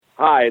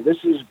Hi, this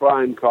is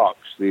Brian Cox,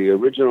 the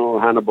original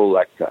Hannibal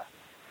Lecter,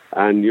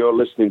 and you're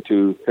listening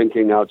to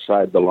Thinking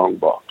Outside the Long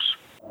Box.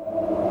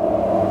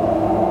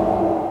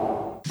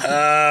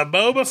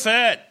 Boba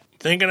Fett,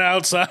 Thinking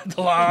Outside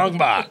the Long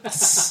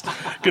Box.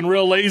 Getting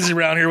real lazy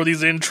around here with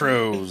these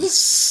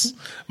intros.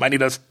 Might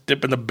need us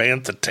dip in the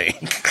bantha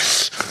tank.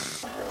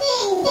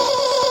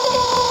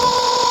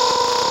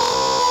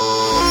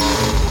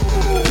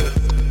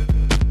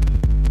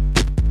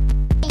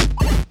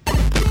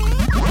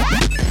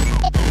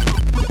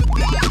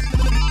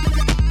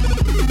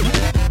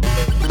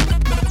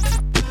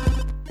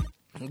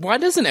 Why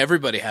doesn't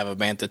everybody have a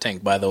bantha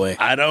tank, by the way?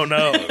 I don't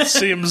know. It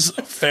seems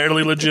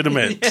fairly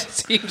legitimate. It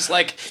seems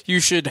like you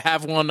should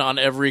have one on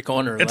every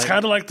corner. It's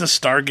kind of like the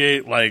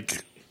Stargate,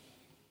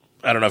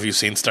 I don't know if you've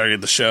seen Stargate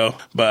the show,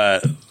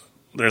 but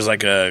there's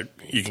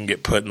you can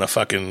get put in the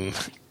fucking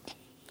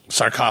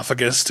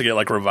sarcophagus to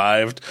get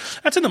revived.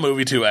 That's in the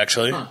movie too,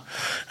 actually.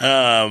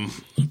 Huh.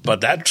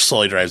 But that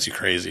slowly drives you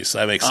crazy, so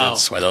that makes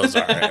sense why those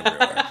are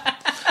everywhere.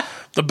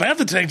 The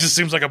bantha tank just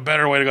seems like a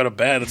better way to go to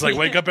bed. It's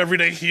wake up every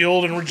day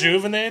healed and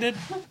rejuvenated.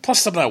 Plus,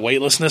 some of that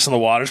weightlessness in the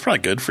water is probably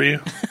good for you.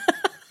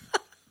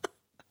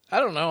 I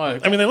don't know. I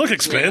mean, they look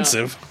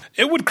expensive.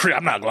 Yeah. It would create.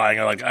 I'm not lying.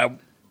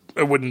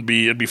 It wouldn't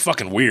be. It'd be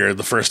fucking weird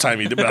the first time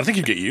you did, but I think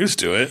you get used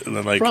to it. And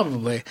then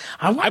probably.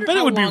 I bet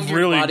it would be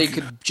really. Your body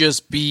could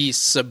just be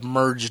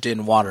submerged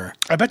in water.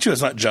 I bet you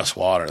it's not just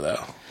water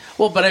though.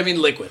 Well, but I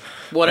mean liquid.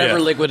 Whatever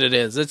liquid it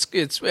is.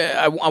 It's.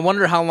 I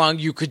wonder how long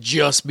you could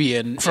just be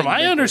in. From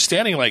my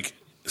understanding,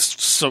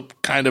 so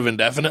kind of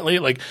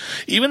indefinitely,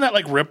 even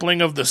that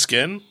rippling of the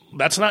skin,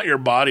 that's not your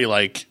body.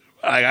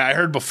 I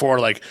heard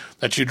before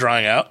that you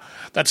drying out,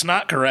 that's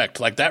not correct.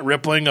 That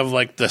rippling of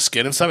the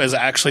skin and stuff is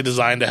actually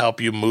designed to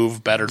help you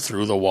move better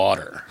through the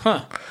water.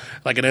 And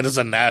it is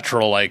a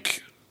natural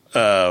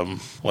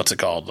what's it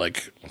called,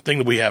 thing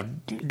that we have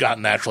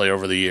gotten naturally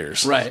over the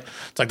years. Right.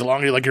 It's the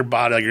longer your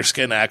body, your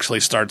skin actually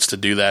starts to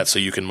do that so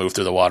you can move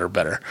through the water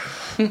better.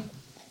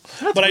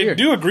 That's but weird.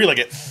 I do agree,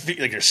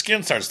 your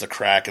skin starts to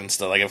crack and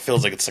stuff. It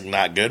feels like it's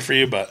not good for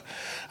you. But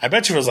I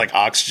bet you it was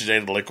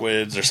oxygenated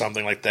liquids or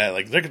something like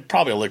that. There could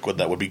probably a liquid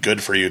that would be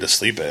good for you to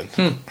sleep in.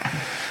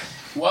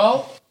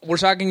 Well, we're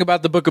talking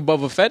about the Book of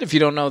Boba Fett. If you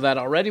don't know that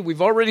already,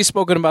 we've already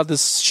spoken about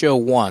this show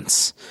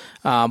once,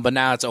 but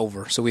now it's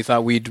over. So we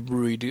thought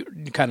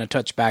we'd kind of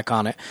touch back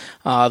on it.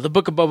 The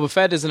Book of Boba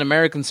Fett is an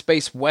American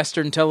space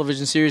western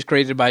television series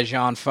created by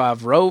Jon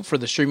Favreau for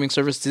the streaming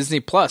service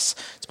Disney+.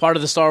 It's part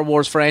of the Star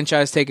Wars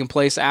franchise taking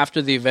place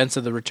after the events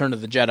of The Return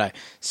of the Jedi.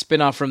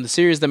 Spin-off from the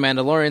series The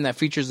Mandalorian that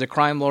features the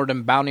crime lord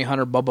and bounty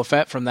hunter Boba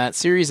Fett from that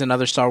series and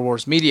other Star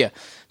Wars media.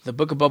 The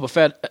Book of Boba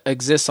Fett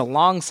exists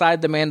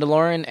alongside The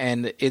Mandalorian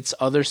and its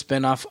other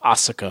spin-off,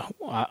 Ahsoka?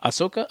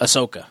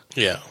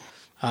 Yeah.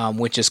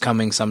 Which is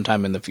coming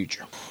sometime in the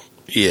future.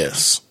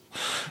 Yes.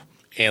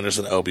 And there's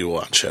an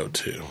Obi-Wan show,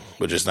 too,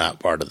 which is not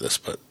part of this,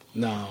 but...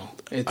 No,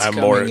 it's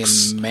coming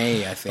in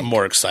May, I think. I'm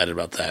more excited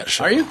about that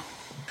show. Are you?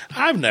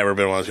 I've never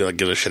been one of those people that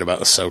give a shit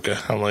about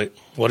Ahsoka. I'm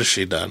what has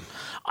she done?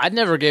 I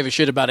never gave a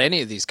shit about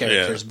any of these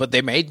characters, but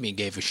they made me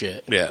give a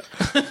shit. Yeah.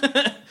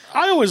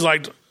 I always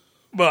liked...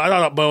 But I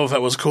thought Boba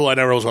Fett was cool. I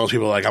never was one of those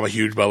people I'm a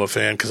huge Boba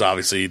fan because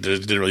obviously he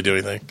didn't really do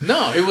anything.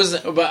 No, it was.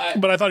 But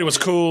I thought he was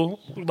cool,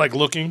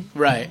 looking.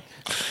 Right.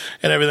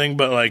 And everything.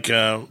 But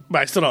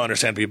but I still don't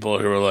understand people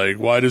who are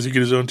why does he get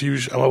his own TV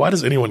show? Why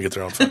does anyone get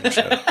their own fucking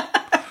show?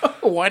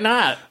 Why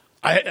not?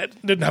 I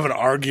didn't have an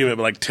argument,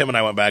 but Tim and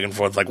I went back and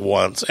forth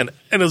once. And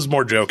it was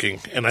more joking.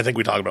 And I think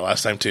we talked about it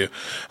last time too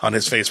on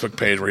his Facebook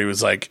page where he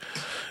was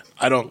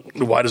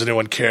why does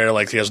anyone care?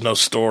 He has no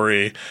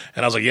story.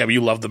 And I was yeah, but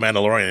you love The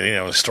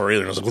Mandalorian. A story.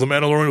 And I was The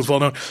Mandalorian was well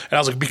known. And I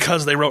was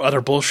because they wrote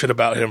other bullshit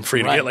about him for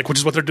you to get, which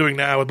is what they're doing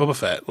now with Boba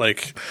Fett.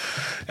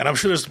 And I'm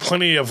sure there's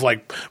plenty of,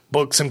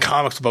 books and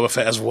comics with Boba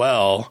Fett as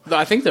well.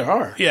 I think there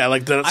are. Yeah, I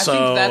think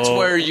that's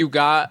where you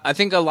got, I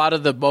think a lot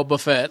of the Boba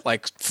Fett,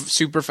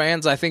 super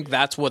fans, I think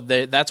that's where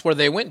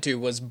they went to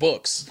was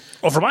books.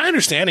 Well, from my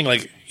understanding,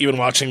 even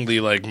watching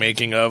the,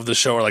 making of the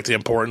show or, the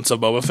importance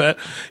of Boba Fett,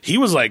 he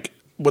was,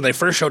 when they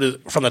first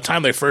showed from the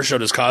time they first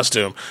showed his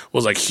costume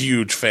was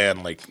huge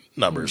fan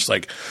numbers.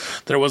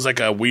 There was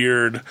a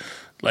weird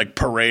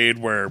parade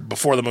where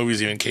before the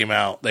movies even came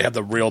out, they had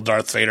the real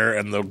Darth Vader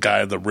and the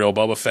guy in the real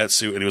Boba Fett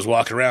suit, and he was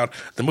walking around.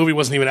 The movie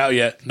wasn't even out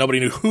yet. Nobody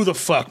knew who the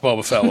fuck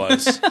Boba Fett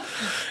was,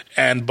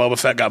 and Boba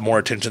Fett got more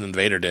attention than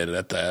Vader did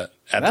at that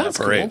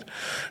parade. Cool.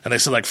 And they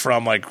said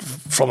from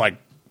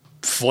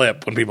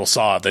Flip, when people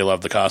saw it, they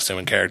loved the costume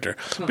and character.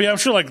 But yeah, I'm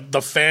sure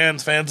the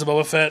fans of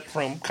Boba Fett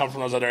come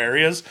from those other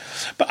areas.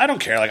 But I don't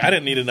care. I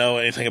didn't need to know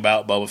anything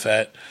about Boba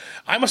Fett.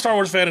 I'm a Star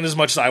Wars fan in as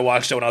much as I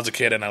watched it when I was a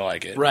kid and I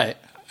like it. Right.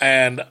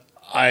 And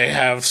I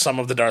have some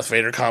of the Darth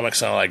Vader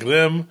comics and I like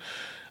them.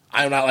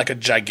 I'm not a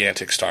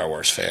gigantic Star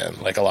Wars fan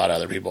like a lot of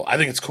other people. I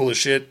think it's cool as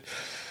shit.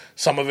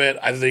 Some of it,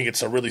 I think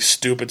it's a really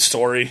stupid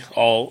story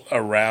all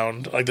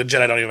around. The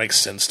Jedi don't even make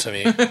sense to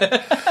me.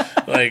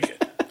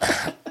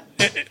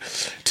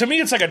 To me,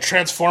 it's a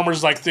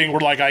Transformers thing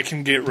where I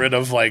can get rid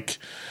of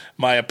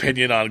my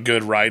opinion on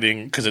good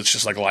writing because it's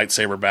just like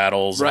lightsaber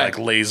battles, Right. and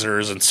like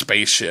lasers and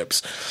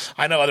spaceships.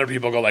 I know other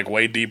people go like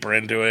way deeper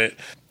into it.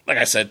 Like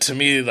I said, to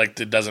me, like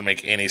it doesn't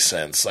make any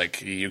sense.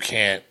 Like you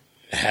can't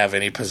have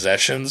any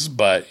possessions,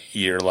 but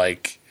you're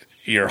like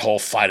your whole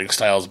fighting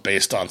style is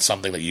based on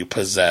something that you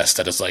possess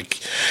that is like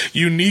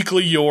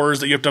uniquely yours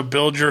that you have to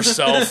build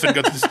yourself and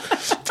go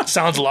through.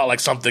 Sounds a lot like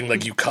something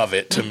like you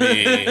covet to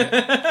me,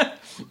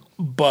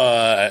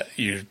 but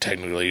you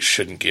technically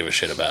shouldn't give a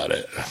shit about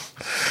it.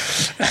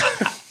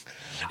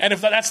 And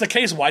if that's the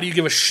case, why do you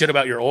give a shit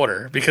about your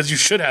order? Because you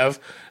should have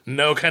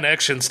no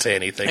connections to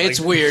anything. It's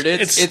Like, weird.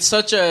 It's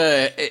such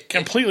a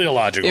completely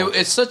illogical.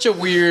 it's such a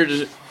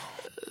weird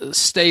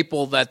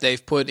staple that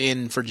they've put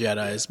in for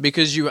Jedis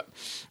because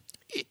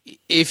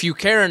if you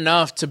care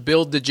enough to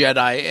build the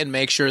Jedi and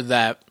make sure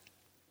that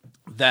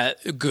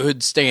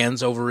good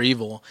stands over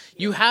evil,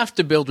 you have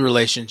to build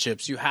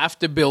relationships. You have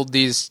to build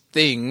these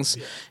things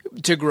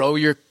to grow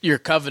your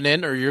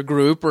covenant or your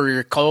group or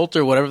your cult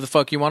or whatever the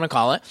fuck you want to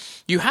call it.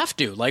 You have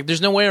to. Like,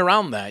 there's no way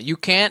around that. You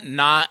can't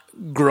not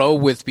grow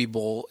with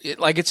people.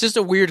 It's just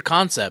a weird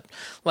concept.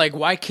 Like,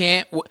 why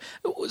can't...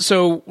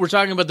 So, we're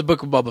talking about the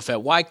Book of Boba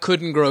Fett. Why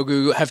couldn't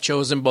Grogu have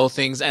chosen both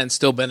things and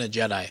still been a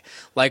Jedi?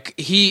 Like,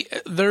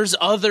 there's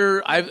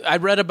other... I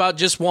read about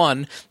just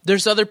one.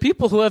 There's other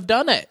people who have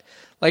done it.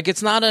 Like,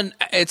 it's not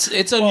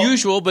it's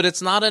unusual, but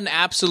it's not an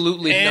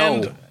absolutely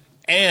no.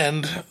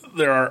 And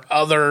there are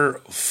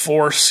other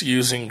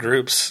Force-using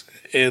groups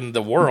in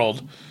the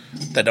world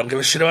that don't give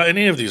a shit about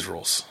any of these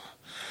rules.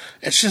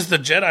 It's just the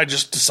Jedi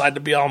just decide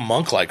to be all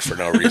monk-like for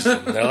no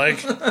reason. They're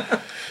like,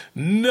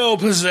 no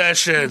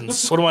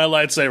possessions. What are my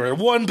lightsabers?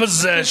 1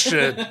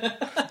 possession.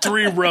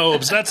 3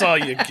 robes. That's all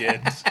you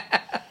get.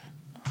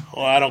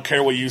 Well, I don't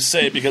care what you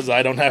say because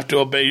I don't have to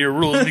obey your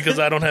rules because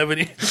I don't have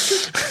any...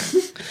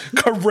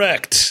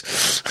 Correct.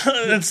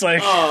 It's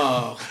like,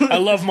 I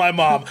love my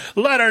mom.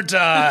 Let her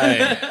die.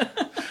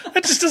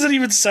 That just doesn't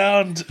even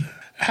sound...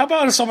 How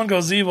about if someone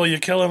goes evil, you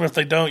kill them. If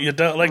they don't, you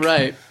don't. Like,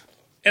 right.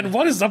 And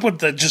what is up with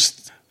that?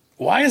 Just...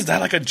 Why is that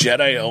like a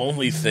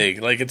Jedi-only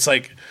thing? Like, it's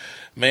like,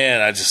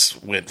 man, I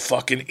just went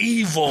fucking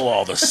evil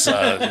all of a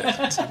sudden.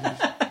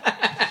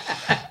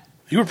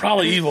 You were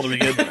probably evil to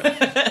begin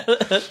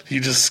with.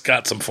 You just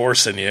got some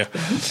Force in you.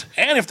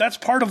 And if that's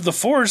part of the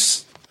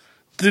Force,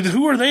 then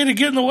who are they to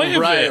get in the way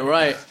of it?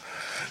 Right.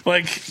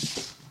 Like,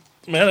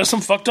 man, there's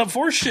some fucked up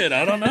Force shit.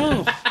 I don't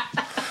know.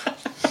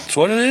 That's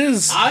what it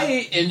is.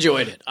 I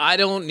enjoyed it. I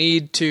don't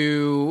need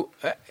to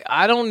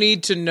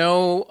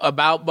know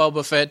about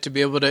Boba Fett to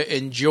be able to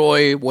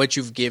enjoy what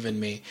you've given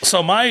me.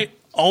 So my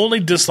only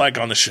dislike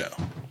on the show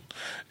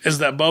is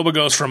that Boba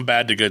goes from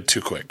bad to good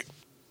too quick.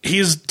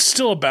 He's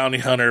still a bounty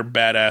hunter,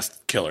 badass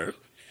killer.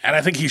 And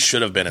I think he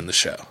should have been in the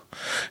show.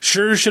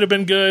 Sure, should have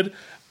been good,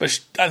 but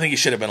I think he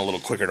should have been a little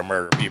quicker to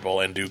murder people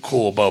and do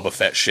cool Boba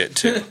Fett shit,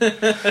 too.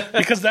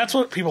 Because that's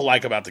what people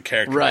like about the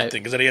character, right. I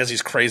think, is that he has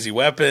these crazy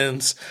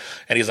weapons,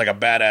 and he's like a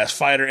badass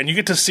fighter. And you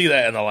get to see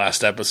that in the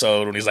last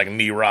episode when he's like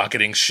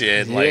knee-rocketing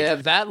shit. Yeah,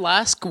 that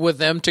last with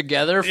them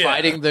together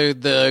fighting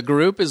the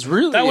group is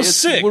really... That was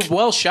sick.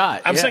 Well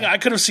shot. I'm saying I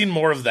could have seen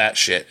more of that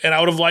shit, and I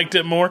would have liked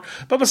it more.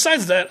 But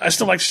besides that, I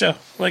still like the show.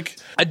 Like,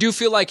 I do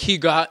feel like he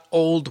got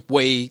old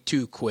way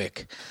too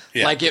quick.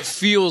 Yeah. Like, it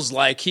feels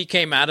like he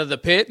came out of the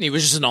pit and he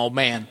was just an old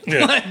man.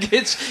 Yeah. Like,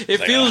 it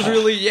feels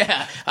really,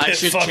 I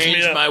should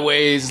change my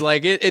ways.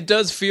 Like, it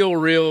does feel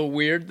real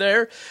weird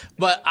there.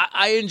 But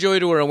I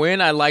enjoyed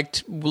Orwin. I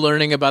liked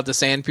learning about the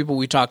Sand People.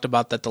 We talked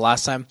about that the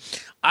last time.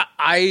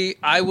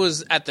 I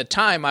was, at the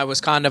time, I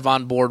was kind of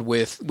on board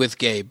with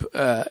Gabe,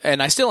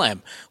 and I still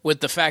am,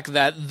 with the fact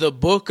that the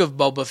book of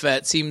Boba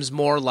Fett seems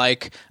more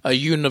like a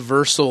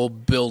universal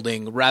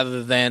building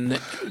rather than...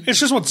 It's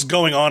just what's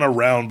going on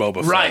around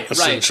Boba Fett,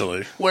 essentially.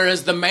 Right.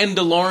 Whereas the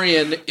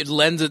Mandalorian, it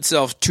lends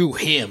itself to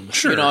him.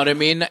 Sure. You know what I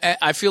mean?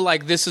 I feel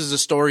like this is a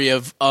story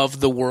of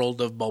the world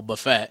of Boba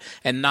Fett,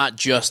 and not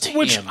just him.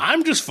 Which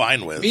I'm just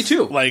fine with. Me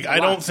too. Like, I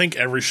don't think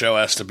every show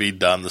has to be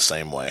done the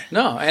same way.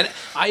 No, and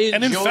I enjoyed...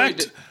 And in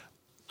fact...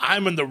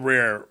 I'm in the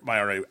rare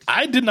minority.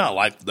 I did not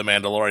like The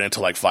Mandalorian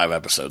until like 5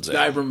 episodes in.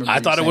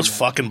 I thought it was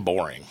fucking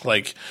boring.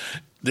 Like,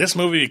 this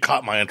movie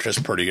caught my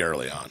interest pretty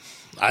early on.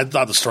 I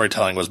thought the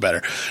storytelling was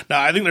better.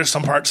 Now, I think there's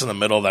some parts in the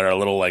middle that are a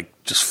little like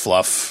just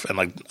fluff and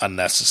like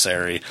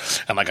unnecessary.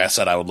 And like I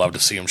said, I would love to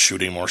see him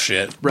shooting more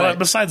shit. Right. But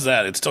besides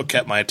that, it still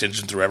kept my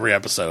attention through every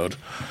episode.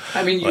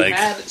 I mean, you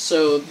had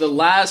the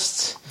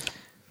last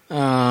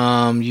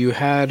you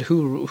had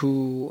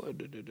who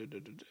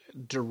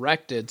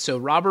directed. So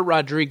Robert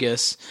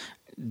Rodriguez,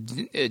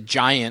 a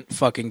giant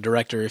fucking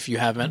director, if you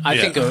haven't. I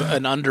think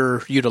an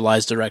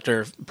underutilized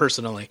director,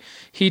 personally.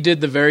 He did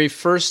the very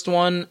first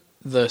one,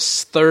 the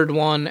third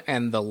one,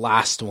 and the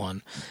last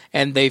one.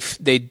 And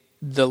the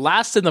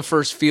last and the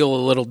first feel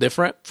a little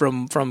different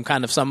from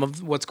kind of some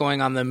of what's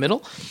going on in the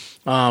middle.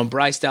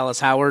 Bryce Dallas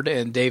Howard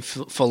and Dave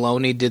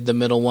Filoni did the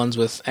middle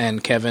ones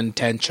and Kevin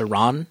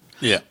Tancharoen.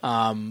 Yeah.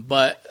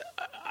 But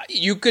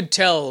you could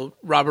tell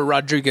Robert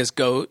Rodriguez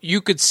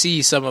you could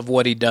see some of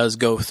what he does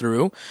go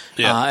through.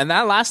 Yeah. And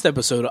that last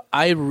episode,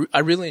 I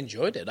really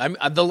enjoyed it.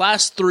 The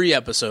last 3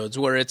 episodes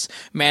where it's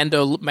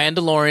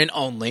Mandalorian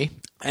only,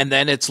 and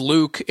then it's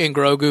Luke and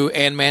Grogu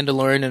and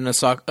Mandalorian and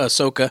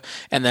Ahsoka,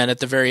 and then at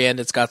the very end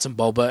it's got some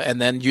Boba, and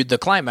then the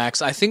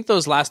climax. I think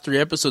those last 3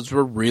 episodes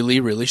were really,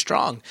 really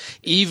strong,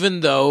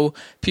 even though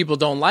people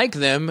don't like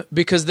them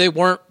because they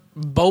weren't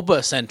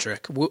Boba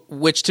centric,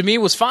 which to me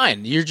was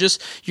fine.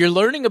 You're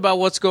learning about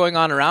what's going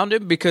on around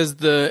him because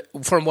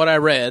from what I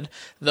read,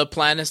 the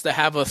plan is to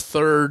have a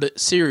 3rd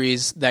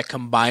series that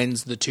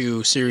combines the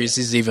 2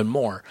 series even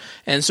more,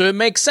 and so it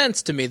makes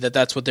sense to me that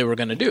that's what they were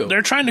going to do.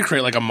 They're trying to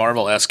create like a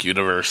Marvel-esque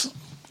universe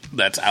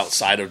that's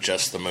outside of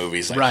just the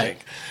movies, I think.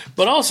 Right.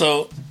 But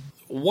also,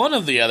 one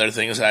of the other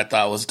things that I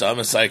thought was dumb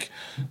is like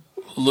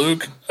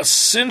Luke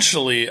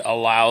essentially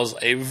allows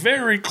a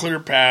very clear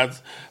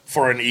path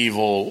for an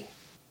evil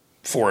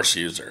Force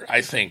user,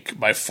 I think,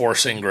 by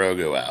forcing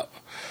Grogu out.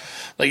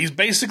 Like, he's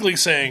basically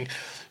saying,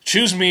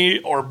 choose me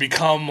or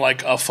become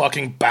like a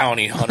fucking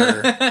bounty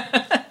hunter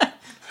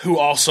who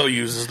also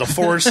uses the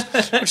Force,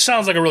 which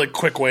sounds like a really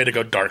quick way to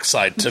go dark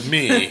side to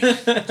me.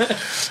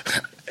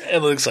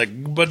 It looks like,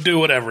 but do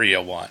whatever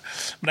you want.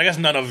 But I guess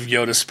none of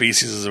Yoda's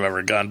species have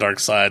ever gone dark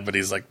side, but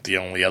he's like the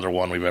only other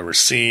one we've ever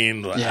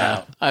seen.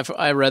 Yeah,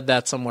 I read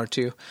that somewhere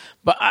too.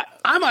 But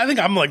I think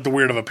I'm like the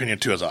weird of opinion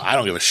too. As I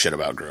don't give a shit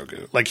about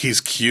Grogu. Like,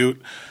 he's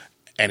cute,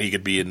 and he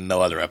could be in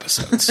no other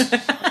episodes,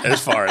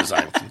 as far as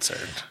I'm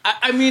concerned.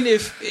 I mean,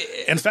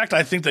 in fact,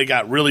 I think they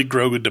got really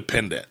Grogu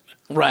dependent.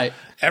 Right.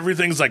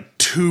 Everything's like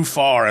too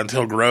far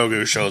until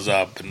Grogu shows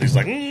up, and he's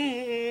like,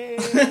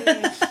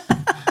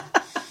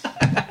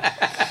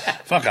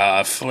 fuck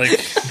off. Like,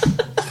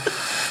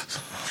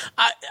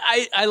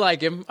 I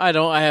like him.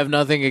 I have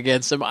nothing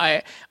against him.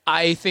 I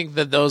think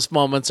that those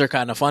moments are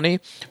kind of funny.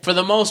 For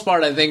the most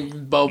part, I think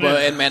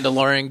Boba and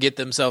Mandalorian get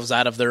themselves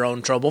out of their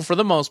own trouble. For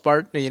the most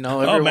part,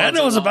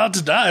 Mando was about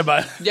to die,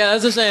 but yeah,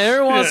 that's what I'm saying.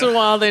 Every once in a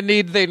while, they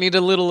need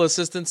a little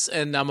assistance,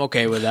 and I'm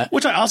okay with that.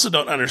 Which I also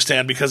don't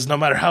understand, because no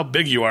matter how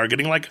big you are,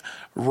 getting like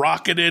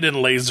rocketed and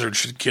lasered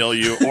should kill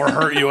you or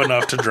hurt you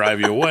enough to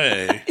drive you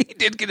away. He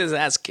did get his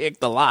ass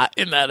kicked a lot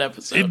in that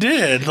episode. He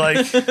did,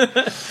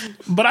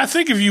 but I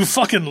think if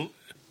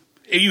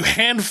you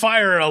hand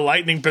fire a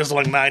lightning pistol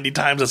like 90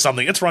 times at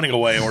something, it's running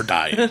away or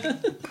dying.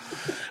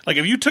 Like,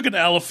 if you took an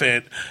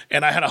elephant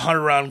and I had a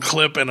 100-round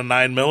clip and a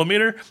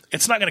 9mm,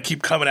 it's not going to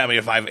keep coming at me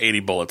if I have 80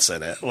 bullets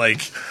in it.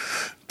 Like,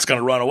 it's going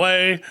to run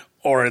away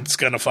or it's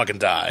going to fucking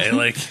die.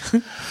 Like,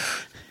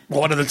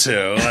 one of the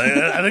two.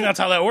 I think that's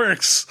how that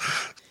works.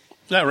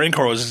 That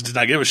Rancor did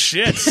not give a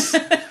shit.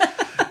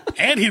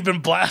 And he'd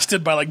been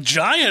blasted by like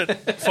giant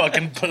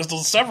fucking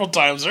pistols several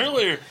times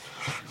earlier.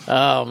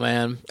 Oh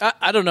man,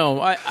 I don't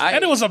know.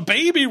 And it was a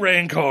baby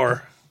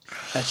Rancor.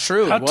 That's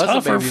true. How it was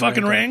tough a are baby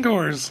fucking Rancor.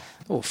 Rancors?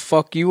 Oh,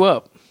 fuck you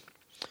up.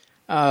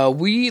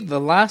 The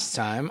last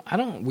time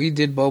we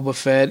did Boba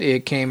Fett.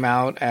 It came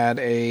out at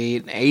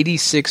an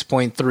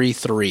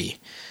 86.33.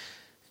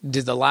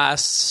 Did the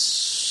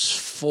last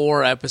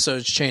 4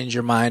 episodes change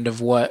your mind of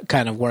what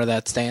kind of where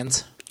that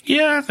stands?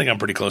 Yeah, I think I'm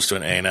pretty close to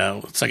an A now.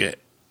 It's like an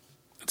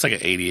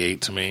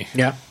 88 to me.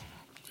 Yeah.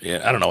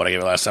 Yeah, I don't know what I gave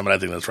it last time, but I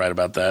think that's right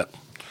about that.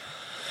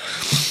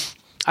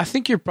 I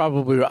think you're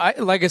probably right.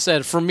 Like I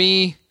said, for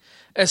me,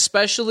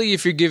 especially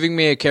if you're giving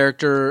me a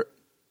character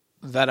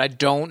that I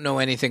don't know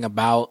anything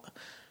about,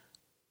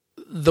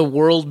 the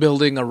world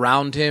building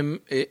around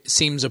him, it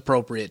seems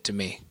appropriate to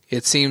me.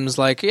 It seems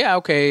like, yeah,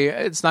 okay,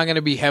 it's not going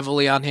to be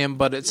heavily on him,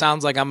 but it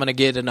sounds like I'm going to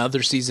get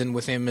another season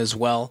with him as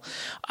well.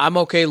 I'm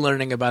okay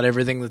learning about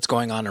everything that's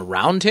going on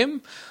around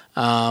him.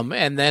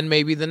 And then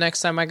maybe the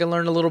next time I can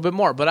learn a little bit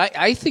more. But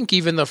I think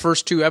even the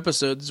first 2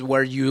 episodes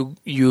where you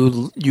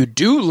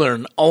do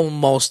learn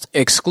almost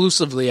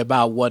exclusively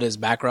about what his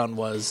background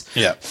was,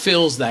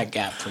 fills that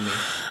gap for me.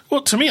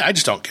 Well, to me, I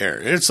just don't care.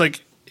 It's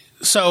like,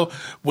 so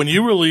when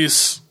you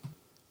release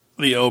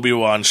the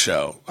Obi-Wan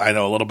show, I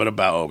know a little bit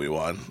about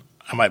Obi-Wan.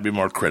 I might be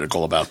more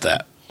critical about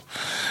that.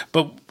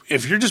 But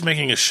if you're just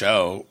making a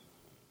show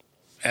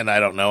and I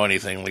don't know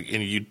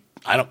anything,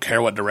 I don't care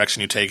what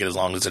direction you take it as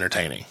long as it's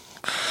entertaining.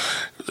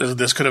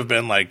 This could have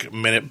been like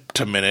minute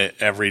to minute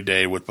every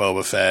day with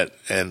Boba Fett,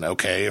 and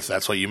okay, if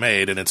that's what you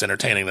made and it's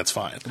entertaining, that's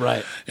fine.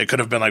 Right. It could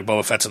have been like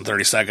Boba Fett's in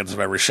 30 seconds of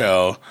every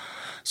show,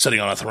 sitting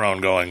on a throne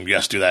going,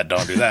 yes, do that,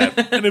 don't do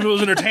that. And if it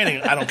was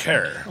entertaining, I don't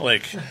care.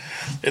 Like,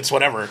 it's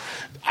whatever.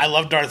 I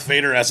love Darth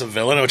Vader as a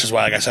villain, which is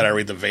why, like I said, I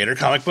read the Vader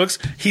comic books.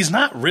 He's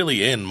not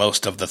really in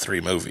most of the 3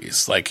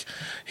 movies. Like,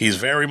 he's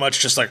very much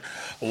just like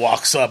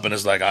walks up and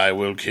is like, I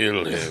will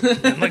kill him.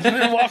 And like,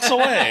 then walks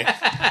away.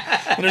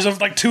 And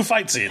there's like 2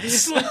 fight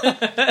scenes.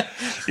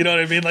 You know what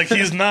I mean? Like,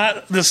 he's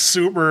not this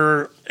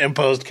super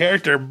imposed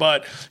character,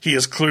 but he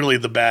is clearly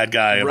the bad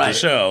guy of the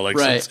show. Like,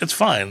 so it's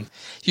fine.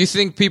 You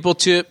think people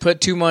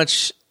put too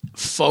much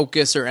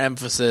focus or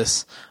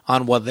emphasis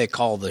on what they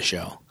call the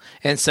show,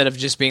 instead of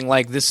just being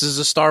like, this is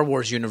a Star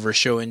Wars universe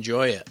show,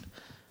 enjoy it.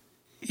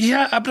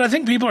 Yeah, but I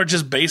think people are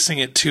just basing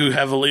it too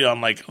heavily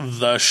on like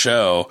the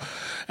show,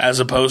 as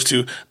opposed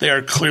to they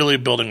are clearly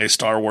building a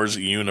Star Wars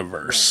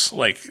universe.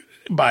 Like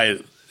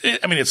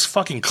it's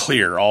fucking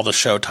clear all the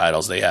show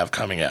titles they have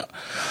coming out,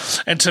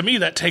 and to me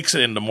that takes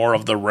it into more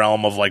of the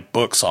realm of like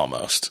books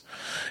almost.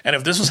 And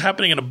if this was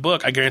happening in a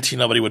book, I guarantee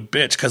nobody would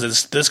bitch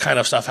because this kind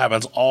of stuff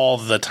happens all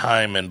the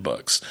time in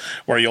books,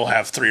 where you'll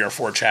have 3 or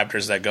 4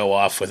 chapters that go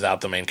off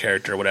without the main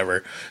character or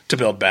whatever to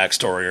build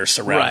backstory or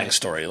surrounding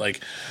story. Like,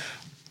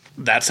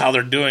 that's how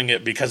they're doing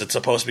it because it's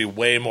supposed to be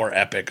way more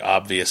epic,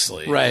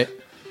 obviously. Right.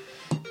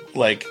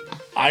 Like,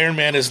 Iron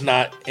Man is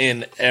not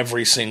in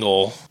every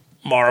single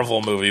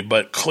Marvel movie,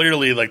 but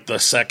clearly, like, the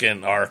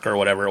second arc or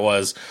whatever it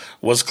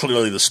was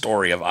clearly the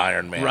story of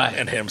Iron Man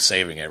and him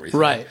saving everything.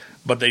 Right.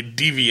 But they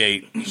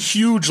deviate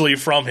hugely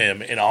from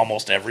him in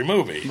almost every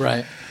movie.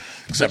 Right.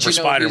 Except for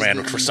Spider-Man,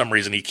 which for some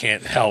reason he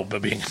can't help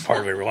but being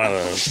part of every one of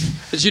those.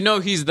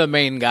 But he's the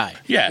main guy.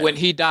 Yeah. When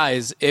he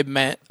dies, it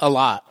meant a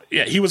lot.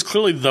 Yeah, he was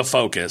clearly the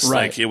focus.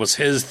 Right.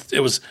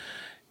 Like,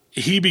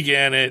 he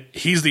began it.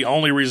 He's the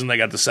only reason they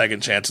got the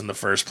second chance in the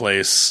first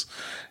place.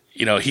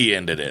 He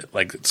ended it.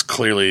 Like, it's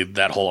clearly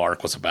that whole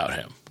arc was about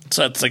him.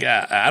 So it's like,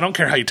 I don't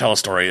care how you tell a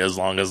story as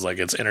long as, like,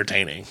 it's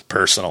entertaining,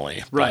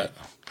 personally. Right.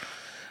 But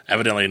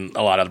evidently,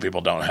 a lot of the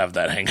people don't have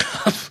that hang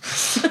up.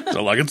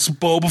 They're like, it's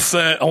Boba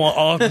Fett. I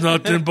want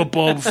nothing but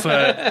Boba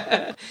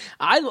Fett.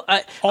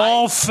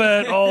 All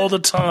Fett all the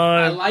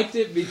time. I liked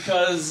it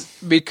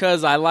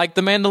because I like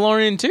The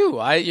Mandalorian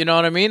too. You know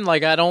what I mean?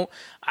 Like, I don't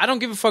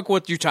give a fuck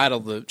what you title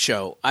the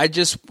show. I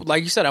just,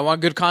 like you said, I want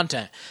good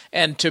content.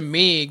 And to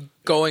me,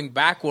 going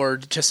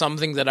backward to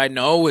something that I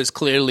know is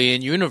clearly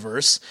in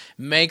universe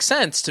makes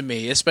sense to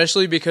me,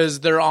 especially because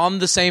they're on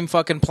the same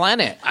fucking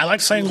planet. I like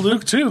saying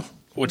Luke too.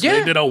 Which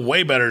they did a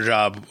way better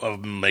job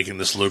of making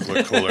this Luke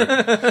look cooler.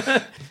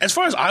 As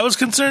far as I was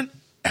concerned,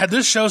 had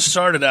this show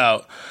started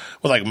out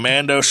with like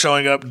Mando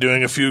showing up,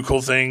 doing a few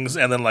cool things,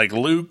 and then like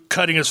Luke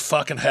cutting his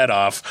fucking head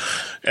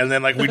off, and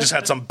then like we just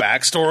had some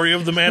backstory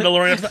of the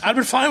Mandalorian, I'd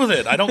been fine with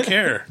it. I don't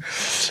care.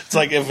 It's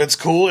like if it's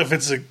cool, if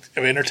it's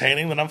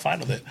entertaining, then I'm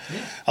fine with it.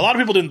 Yeah. A lot of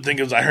people didn't think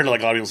it was. I heard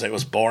like a lot of people say it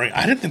was boring.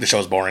 I didn't think the show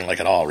was boring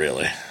like at all,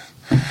 really.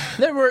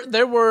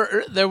 There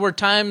were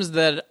times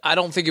that I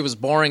don't think it was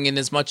boring in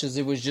as much as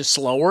it was just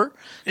slower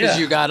because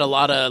you got a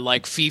lot of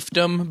like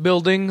fiefdom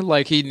building.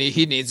 Like he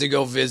needs to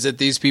go visit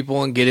these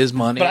people and get his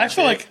money. But I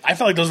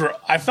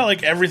felt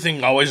like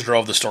everything always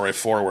drove the story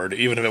forward,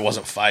 even if it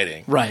wasn't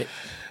fighting. Right.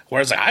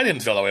 Whereas like I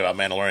didn't feel that way about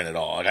Mandalorian at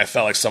all. Like I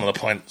felt like some of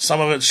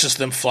it's just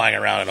them flying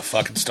around in a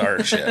fucking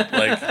starship,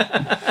 like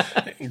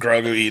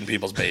Grogu eating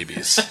people's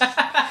babies.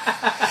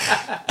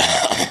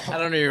 I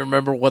don't even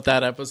remember what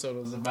that episode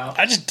was about.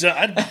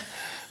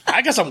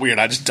 I guess I'm weird.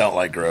 I just don't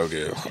like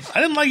Grogu.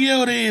 I didn't like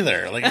Yoda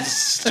either. Like, it's a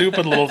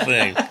stupid little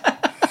thing. And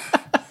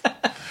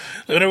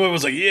everyone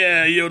was like,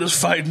 yeah, Yoda's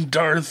fighting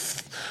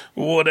Darth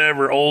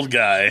whatever, old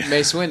guy.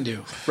 Mace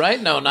Windu,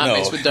 right? No, not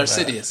Mace Windu, Darth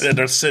Sidious. Yeah,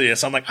 Darth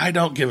Sidious. I'm like, I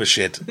don't give a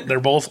shit. They're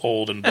both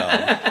old and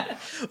dumb.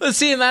 Well,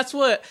 see, and that's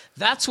what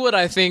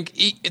I think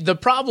the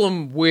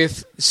problem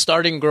with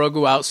starting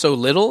Grogu out so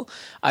little,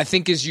 I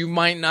think, is you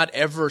might not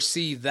ever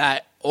see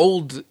that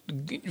old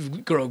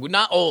Grogu,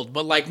 not old,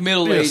 but like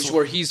middle-aged,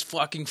 where he's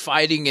fucking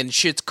fighting and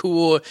shit's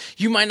cool.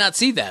 You might not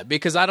see that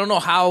because I don't know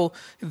how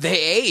they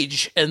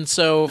age, and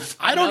so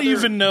I don't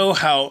even know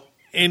how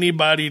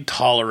anybody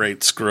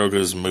tolerates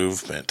Grogu's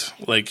movement.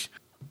 Like,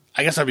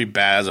 I guess I'd be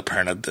bad as a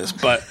parent at this,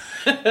 but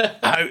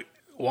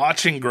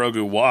watching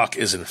Grogu walk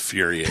is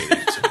infuriating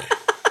to me.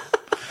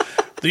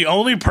 The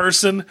only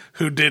person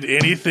who did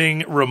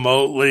anything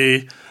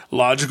remotely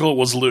logical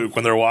was Luke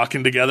when they're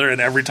walking together, and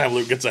every time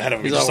Luke gets ahead of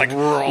him, he just like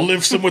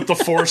lifts him with the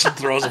Force and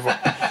throws him.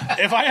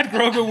 If I had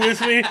Grogu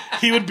with me,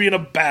 he would be in a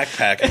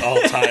backpack at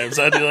all times.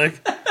 I'd be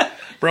like,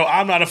 bro,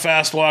 I'm not a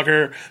fast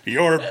walker.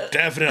 You're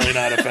definitely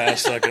not a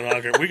fast fucking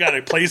walker. We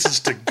got places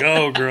to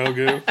go,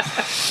 Grogu.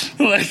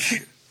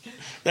 Like,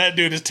 that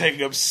dude is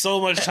taking up so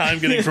much time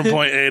getting from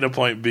point A to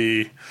point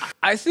B.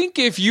 I think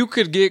if you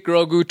could get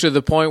Grogu to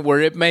the point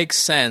where it makes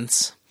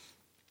sense,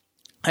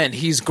 and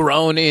he's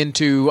grown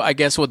into, I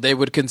guess, what they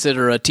would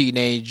consider a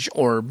teenage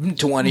or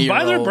 20-year-old.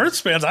 By their birth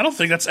spans, I don't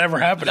think that's ever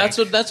happening.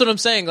 That's what I'm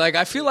saying. Like,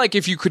 I feel like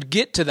if you could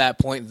get to that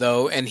point,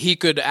 though, and he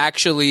could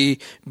actually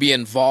be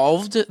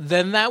involved,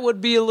 then that would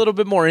be a little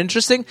bit more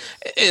interesting.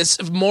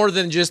 It's more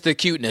than just the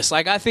cuteness.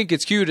 Like, I think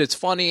it's cute, it's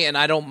funny, and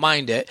I don't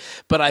mind it.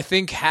 But I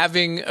think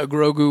having a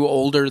Grogu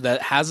older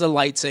that has a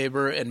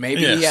lightsaber and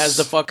maybe he has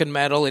the fucking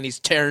metal and he's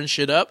tearing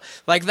shit up,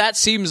 like, that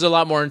seems a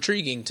lot more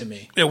intriguing to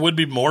me. It would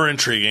be more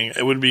intriguing.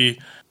 It would be,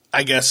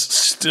 I guess,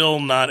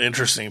 still not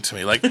interesting to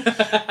me. Like,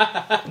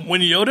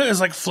 when Yoda is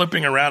like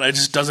flipping around,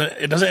 it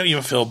doesn't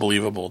even feel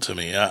believable to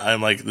me.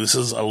 I'm like, this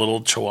is a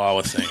little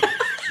Chihuahua thing.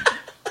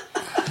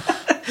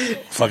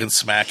 Fucking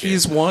smack it.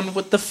 He's one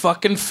with the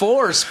fucking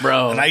Force,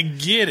 bro. And I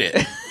get it.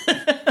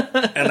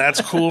 And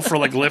that's cool for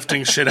like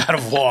lifting shit out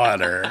of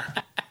water.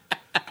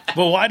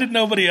 But why did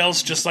nobody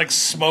else just like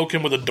smoke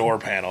him with a door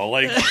panel?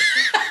 Like,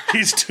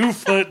 he's 2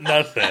 foot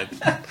nothing.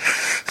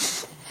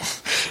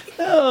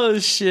 Oh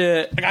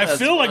shit! Like, I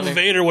feel like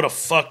Vader would have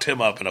fucked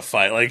him up in a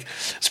fight, like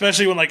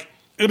especially when like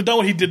you know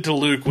what he did to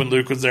Luke when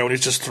Luke was there when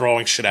he's just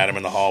throwing shit at him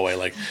in the hallway,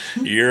 like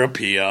you're a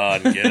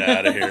peon, get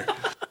out of here.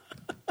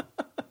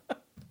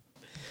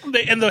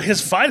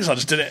 His fight is all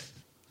just didn't.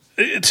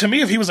 To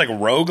me, if he was like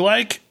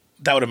roguelike,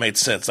 that would have made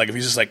sense. Like if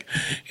he's just like,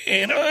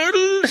 and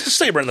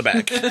saber in the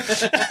back,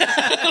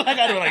 like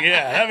I'd be like,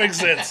 yeah, that makes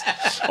sense.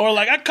 Or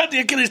like I cut the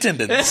Achilles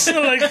tendons,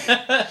 like,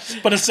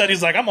 but instead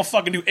he's like, I'm gonna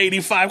fucking do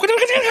 85.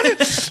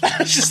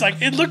 It's just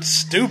like it looked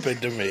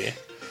stupid to me.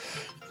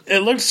 It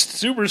looked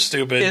super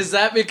stupid. Is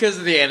that because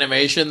of the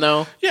animation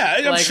though? Yeah,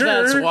 I'm like, sure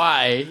that's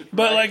why.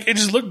 But like it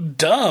just looked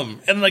dumb,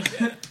 and like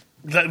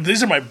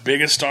these are my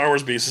biggest Star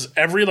Wars beefs. Is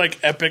every like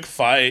epic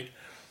fight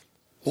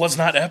was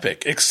not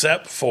epic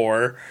except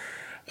for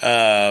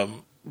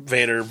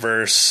Vader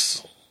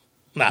versus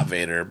not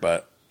Vader,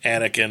 but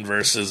Anakin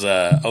versus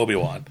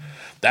Obi-Wan.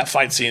 That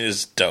fight scene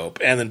is dope,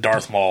 and then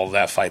Darth Maul.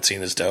 That fight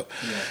scene is dope,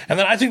 and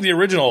then I think the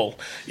original,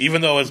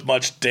 even though it's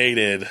much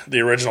dated, the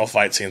original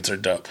fight scenes are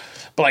dope.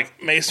 But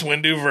like Mace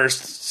Windu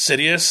versus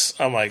Sidious,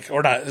 I'm like,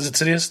 or not? Is it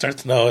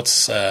Sidious? No,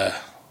 it's.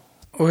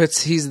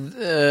 He's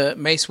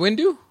Mace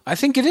Windu. I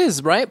think it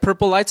is right.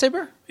 Purple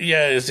lightsaber.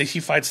 Yeah, he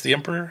fights the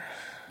Emperor?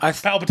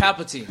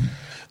 Palpatine.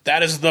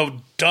 That is the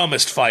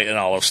dumbest fight in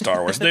all of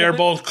Star Wars. They are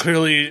both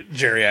clearly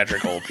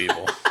geriatric old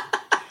people.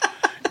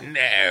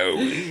 No.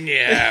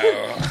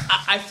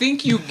 I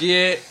think you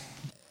get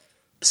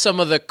some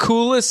of the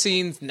coolest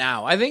scenes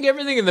now. I think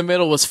everything in the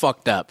middle was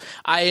fucked up.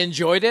 I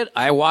enjoyed it.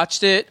 I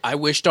watched it. I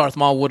wish Darth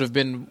Maul would have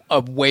been a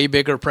way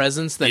bigger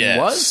presence than he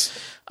was.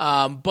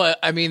 But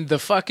I mean, the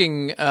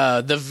fucking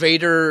the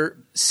Vader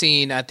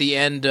scene at the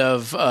end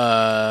of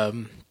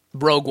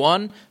Rogue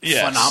One,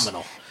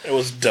 phenomenal. It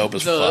was dope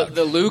as fuck.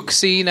 The Luke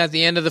scene at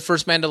the end of the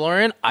first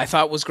Mandalorian, I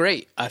thought was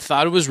great. I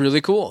thought it was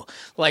really cool.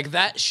 Like,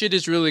 that shit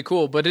is really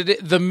cool. But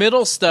the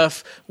middle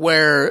stuff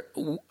where,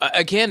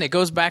 again, it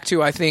goes back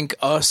to, I think,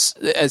 us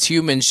as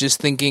humans just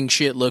thinking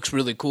shit looks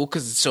really cool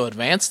because it's so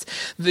advanced.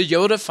 The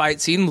Yoda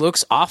fight scene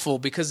looks awful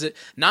because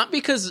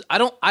I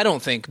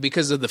don't think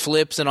because of the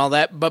flips and all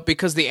that, but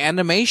because the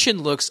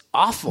animation looks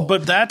awful.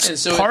 But that's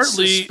so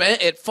partly...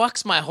 it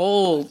fucks my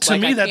whole... To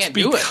me, that's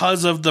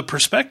because of the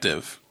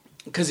perspective.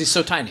 Because he's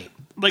so tiny.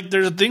 Like,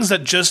 there's things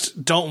that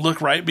just don't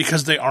look right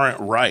because they aren't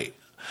right.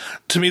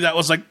 To me, that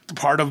was, like,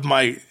 part of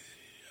my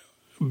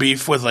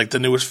beef with, like, the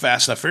newest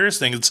Fast and the Furious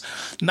thing. It's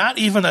not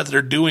even that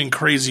they're doing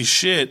crazy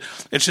shit.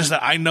 It's just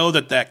that I know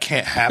that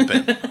can't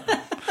happen.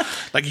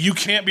 Like, you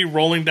can't be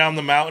rolling down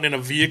the mountain in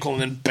a vehicle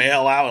and then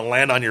bail out and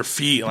land on your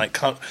feet. And, like,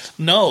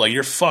 no, like,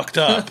 you're fucked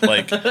up.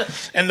 Like,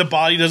 and the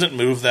body doesn't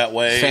move that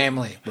way.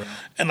 Family, bro.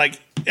 And, like,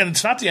 and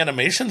it's not the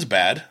animation's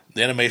bad.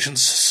 The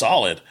animation's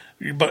solid.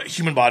 But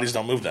human bodies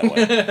don't move that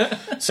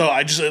way. So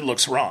it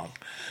looks wrong.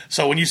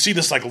 So when you see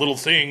this like little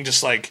thing,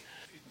 just like,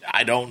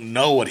 I don't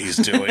know what he's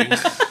doing.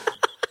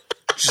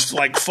 Just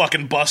like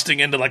fucking busting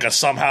into like a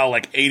somehow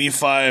like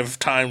 85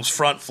 times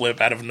front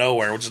flip out of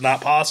nowhere, which is not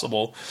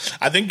possible.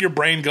 I think your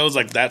brain goes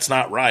like, that's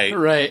not right.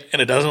 Right.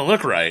 And it doesn't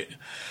look right.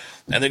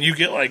 And then you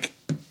get like,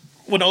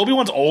 when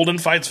Obi-Wan's old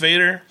and fights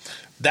Vader...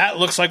 That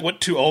looks like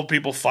what two old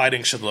people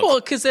fighting should look like.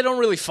 Well, because they don't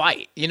really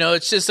fight. You know,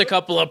 it's just a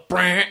couple of... But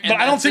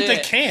I don't think they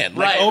can.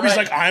 Like, Obi's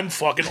like, I'm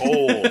fucking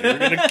old. You're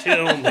going to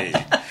kill me.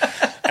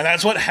 And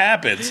that's what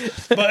happens.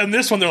 But in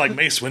this one, they're like,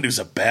 Mace Windu's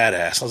a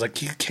badass. I was like,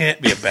 he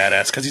can't be a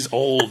badass because he's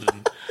old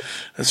and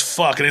as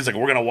fuck. And he's like,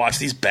 we're going to watch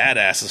these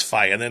badasses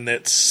fight. And then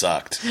it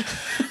sucked.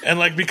 And,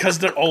 like, because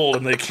they're old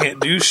and they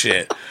can't do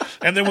shit.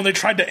 And then when they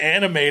tried to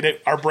animate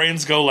it, our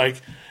brains go like...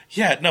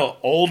 Yeah, no,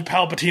 old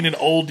Palpatine and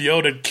old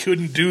Yoda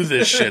couldn't do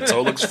this shit, so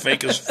it looks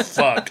fake as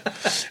fuck.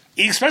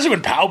 Especially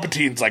when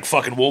Palpatine's, like,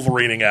 fucking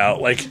Wolverining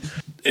out. Like,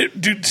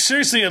 dude,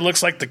 seriously, it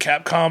looks like the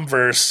Capcom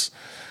versus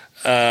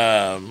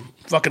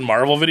fucking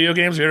Marvel video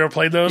games. You ever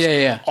played those?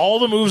 Yeah. All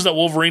the moves that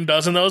Wolverine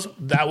does in those,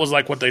 that was,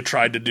 like, what they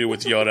tried to do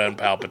with Yoda and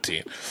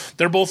Palpatine.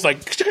 They're both,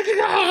 like,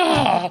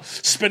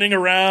 spinning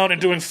around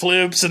and doing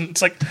flips, and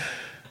it's like...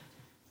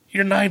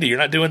 You're 90. You're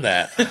not doing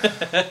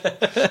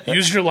that.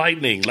 Use your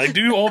lightning. Like,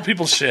 do old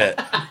people shit.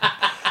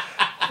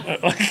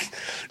 Like,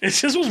 it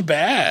just was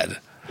bad.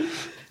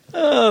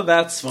 Oh,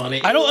 that's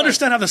funny. I don't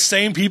understand how the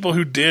same people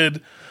who did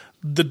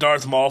the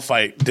Darth Maul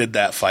fight did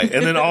that fight.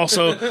 And then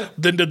also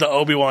did the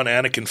Obi-Wan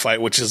Anakin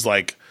fight, which is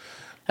like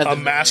a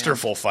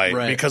masterful fight.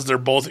 Right. Because they're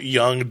both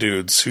young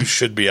dudes who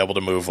should be able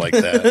to move like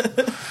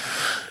that.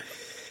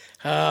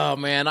 Oh,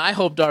 man. I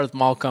hope Darth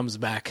Maul comes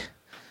back.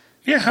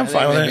 Yeah, I'm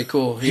fine with it.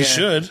 Cool. He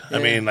should. Yeah. I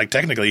mean, like,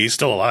 technically, he's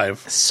still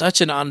alive.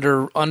 Such an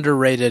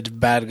underrated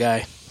bad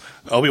guy.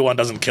 Obi-Wan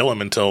doesn't kill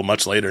him until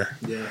much later.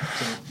 Yeah.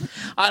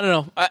 I don't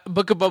know.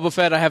 Book of Boba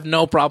Fett, I have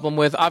no problem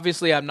with.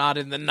 Obviously, I'm not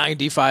in the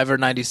 95 or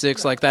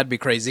 96. Like, that'd be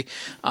crazy.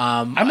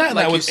 I'm not in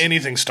that with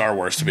anything Star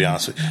Wars, to be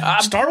honest with you.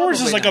 Star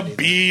Wars is like a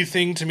B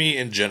thing to me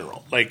in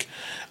general. Like,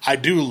 I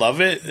do love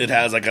it. It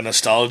has, like, a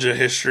nostalgia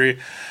history.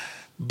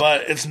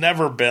 But it's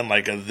never been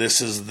like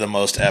this is the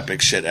most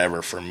epic shit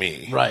ever for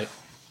me. Right.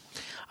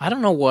 I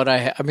don't know what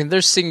I mean,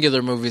 there's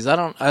singular movies. I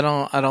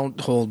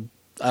don't hold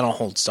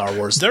hold Star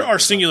Wars. There are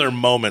singular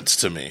moments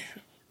to me,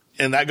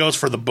 and that goes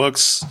for the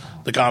books,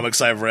 the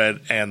comics I've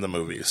read, and the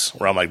movies,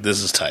 where I'm like,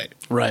 this is tight.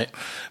 Right.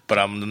 But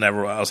I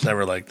was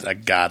never like, I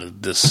got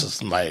it. This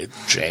is my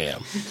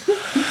jam.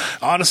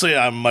 Honestly,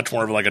 I'm much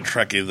more of like a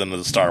Trekkie than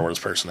a Star Wars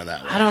person in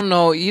that way. I don't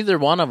know either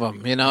one of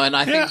them, and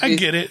I think I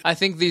get it. I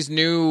think these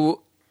new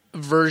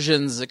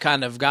versions that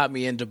kind of got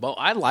me into both.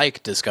 I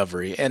like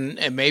Discovery,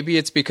 and maybe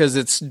it's because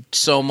it's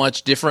so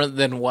much different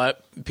than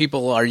what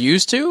people are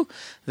used to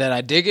that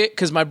I dig it.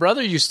 Because my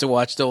brother used to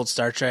watch the old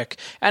Star Trek,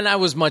 and I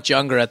was much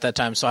younger at that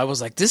time, so I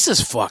was like, "This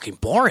is fucking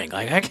boring.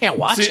 Like, I can't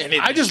watch it."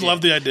 I just love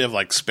the idea of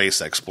like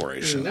space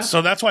exploration,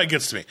 so that's why it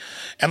gets to me.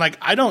 And like,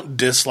 I don't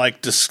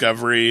dislike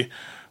Discovery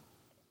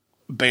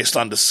based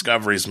on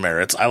Discovery's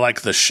merits. I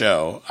like the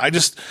show.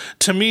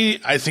 To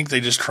me, I think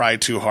they just try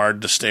too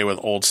hard to stay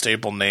with old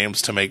staple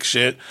names to make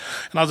shit.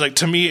 And I was like,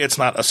 to me, it's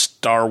not a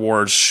Star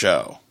Wars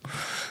show.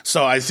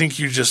 So I think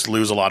you just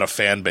lose a lot of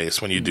fan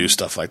base when you do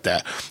stuff like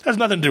that. It has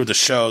nothing to do with the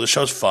show. The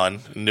show's fun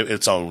in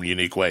its own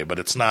unique way, but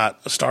it's not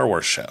a Star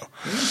Wars show.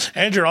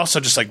 And you're also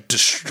just like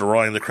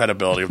destroying the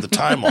credibility of the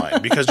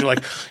timeline because you're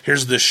like,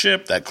 here's this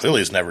ship that clearly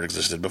has never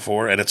existed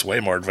before, and it's way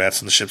more advanced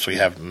than the ships we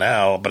have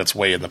now, but it's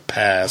way in the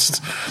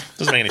past.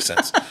 Doesn't make any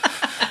sense.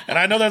 And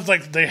I know that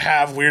like they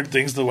have weird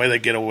things the way they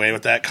get away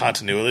with that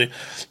continuity,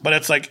 but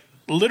it's like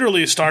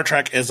literally Star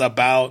Trek is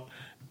about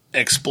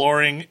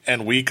exploring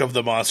and week of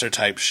the monster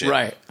type shit.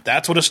 Right.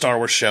 That's what a Star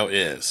Wars show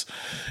is.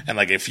 And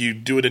like if you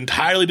do an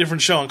entirely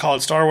different show and call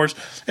it Star Wars,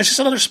 it's just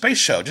another space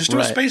show. Just do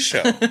a space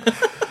show.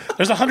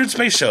 There's 100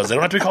 space shows. They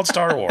don't have to be called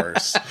Star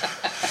Wars.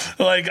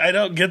 Like, I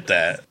don't get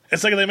that.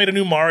 It's like they made a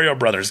new Mario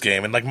Brothers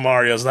game and like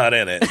Mario's not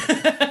in it.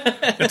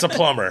 It's a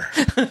plumber.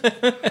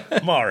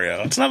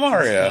 Mario. It's not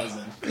Mario.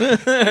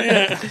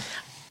 Yeah.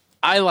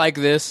 I like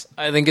this.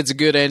 I think it's a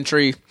good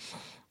entry.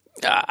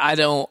 I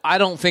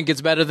don't think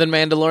it's better than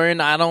Mandalorian.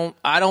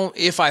 I don't.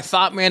 If I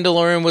thought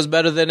Mandalorian was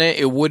better than it,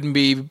 it wouldn't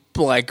be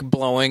like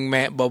blowing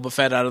Boba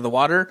Fett out of the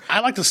water.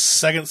 I like the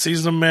second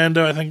season of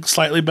Mando. I think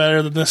slightly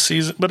better than this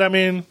season, but I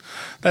mean,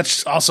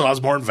 that's also I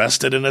was more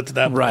invested in it at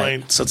that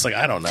point. So it's like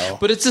I don't know.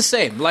 But it's the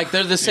same. Like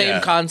they're the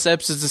same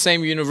concepts. It's the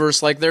same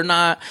universe. Like they're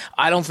not.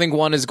 I don't think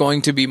one is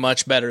going to be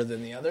much better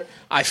than the other.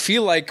 I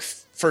feel like,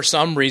 for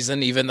some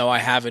reason, even though I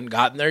haven't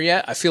gotten there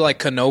yet, I feel like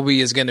Kenobi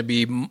is going to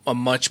be a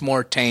much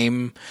more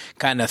tame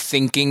kind of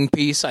thinking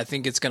piece. I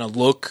think it's going to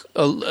look.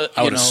 I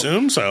would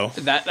assume so.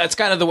 That's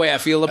kind of the way I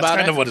feel about it. That's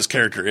kind of what his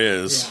character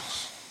is. Yeah.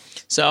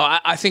 So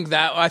I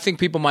think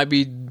people might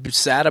be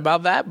sad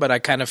about that, but I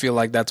kind of feel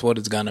like that's what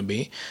it's going to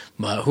be.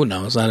 But who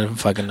knows? I don't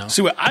fucking know.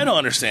 See, what I don't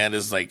understand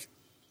is like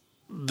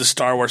the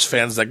Star Wars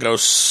fans that go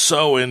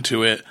so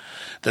into it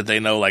that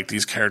they know like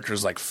these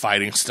characters like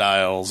fighting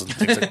styles and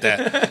things like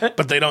that,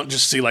 but they don't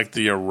just see like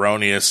the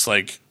erroneous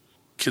like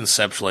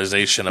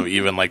conceptualization of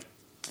even like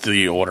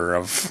the Order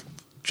of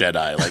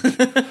Jedi. Like,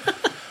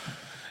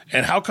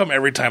 and how come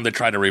every time they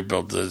try to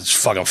rebuild this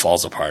fucking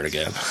falls apart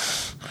again?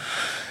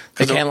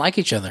 They can't like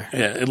each other.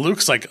 Yeah,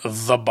 Luke's like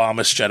the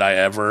bombest Jedi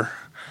ever.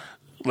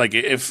 Like,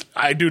 if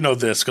I do know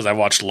this because I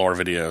watched lore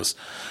videos,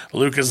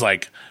 Luke is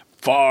like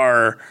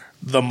far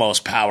the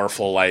most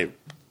powerful like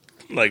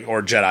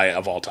or Jedi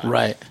of all time,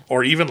 right?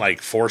 Or even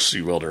like Force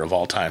wielder of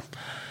all time,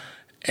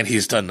 and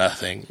he's done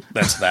nothing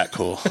that's that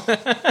cool.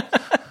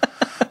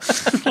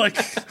 Like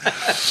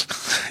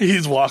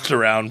he's walked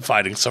around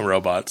fighting some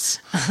robots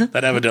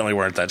that evidently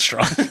weren't that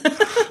strong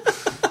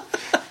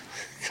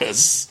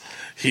because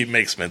he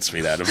makes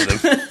mincemeat out of them.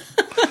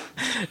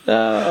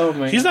 Oh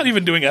man, he's not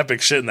even doing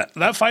epic shit in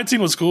that fight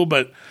scene was cool,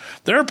 but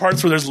there are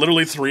parts where there's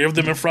literally 3 of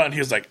them in front and he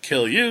was like,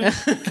 kill you,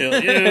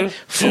 kill you,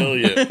 kill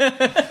you.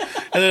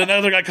 And then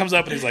another guy comes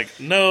up and he's like,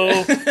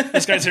 no.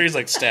 This guy's here, he's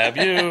like, stab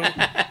you,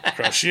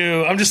 crush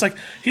you. I'm just like,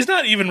 he's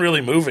not even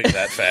really moving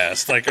that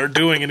fast, like, or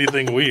doing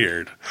anything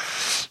weird.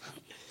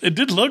 It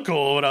did look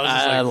cool, but I was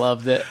just like, I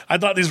loved it. I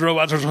thought these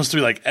robots were supposed to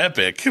be like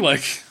epic.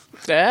 Like,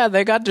 yeah,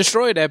 they got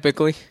destroyed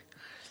epically.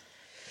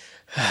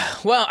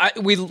 Well,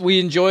 we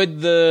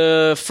enjoyed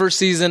the first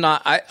season.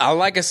 I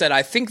like I said,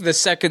 I think the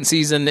second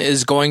season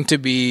is going to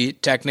be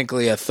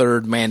technically a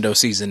third Mando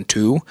season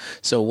 2.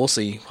 So we'll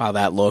see how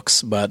that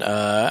looks. But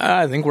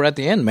I think we're at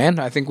the end, man.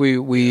 I think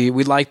we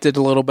liked it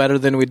a little better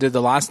than we did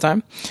the last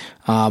time.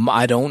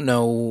 I don't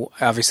know.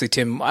 Obviously,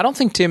 Tim. I don't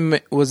think Tim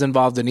was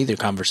involved in either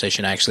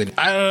conversation. Actually,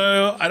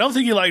 I don't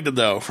think he liked it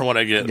though. From what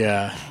I get,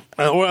 yeah,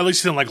 or at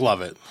least he didn't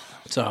love it.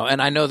 So,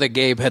 and I know that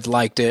Gabe had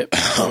liked it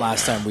the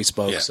last time we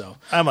spoke. Yeah. So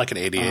I'm like an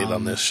 88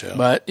 on this show.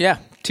 But yeah,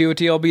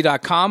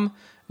 TOTLB.com,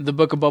 the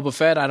Book of Boba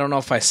Fett. I don't know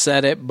if I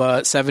said it,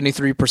 but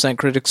 73%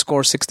 critic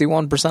score,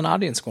 61%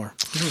 audience score.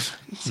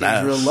 Seems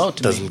real low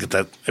to doesn't me. get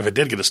that. If it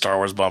did get a Star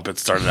Wars bump, it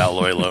started out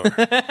way lower.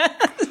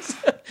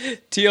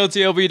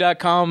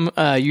 TOTLB.com,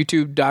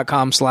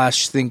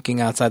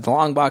 YouTube.com/Thinking Outside the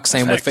Long Box.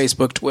 Same with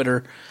Facebook,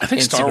 Twitter. I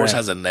think Instagram. Star Wars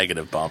has a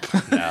negative bump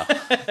now.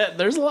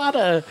 There's a lot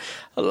of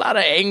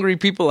angry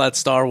people at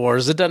Star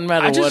Wars. It doesn't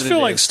matter what it is. I just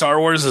feel like Star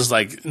Wars is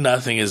like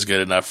nothing is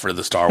good enough for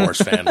the Star Wars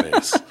fan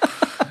base.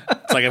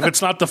 It's like if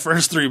it's not the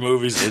first 3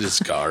 movies, it is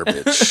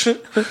garbage.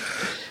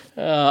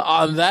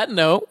 On that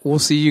note, we'll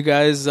see you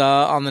guys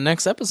on the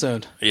next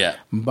episode. Yeah.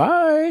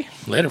 Bye.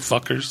 Later,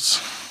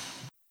 fuckers.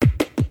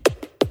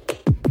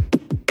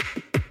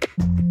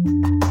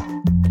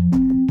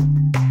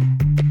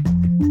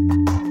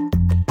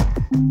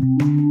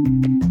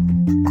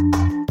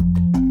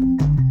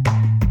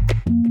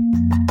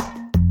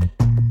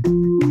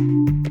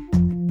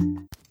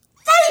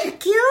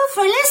 Thank you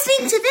for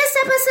listening to this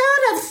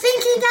episode of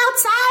Thinking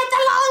Outside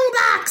the Long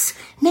Box.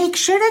 Make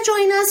sure to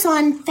join us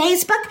on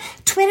Facebook,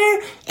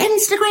 Twitter,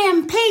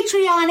 Instagram,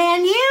 Patreon,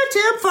 and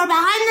YouTube for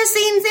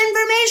behind-the-scenes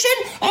information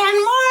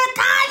and more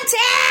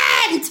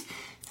content.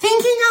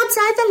 Thinking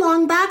Outside the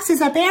Long Box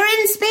is a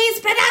Barren Space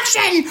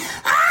production.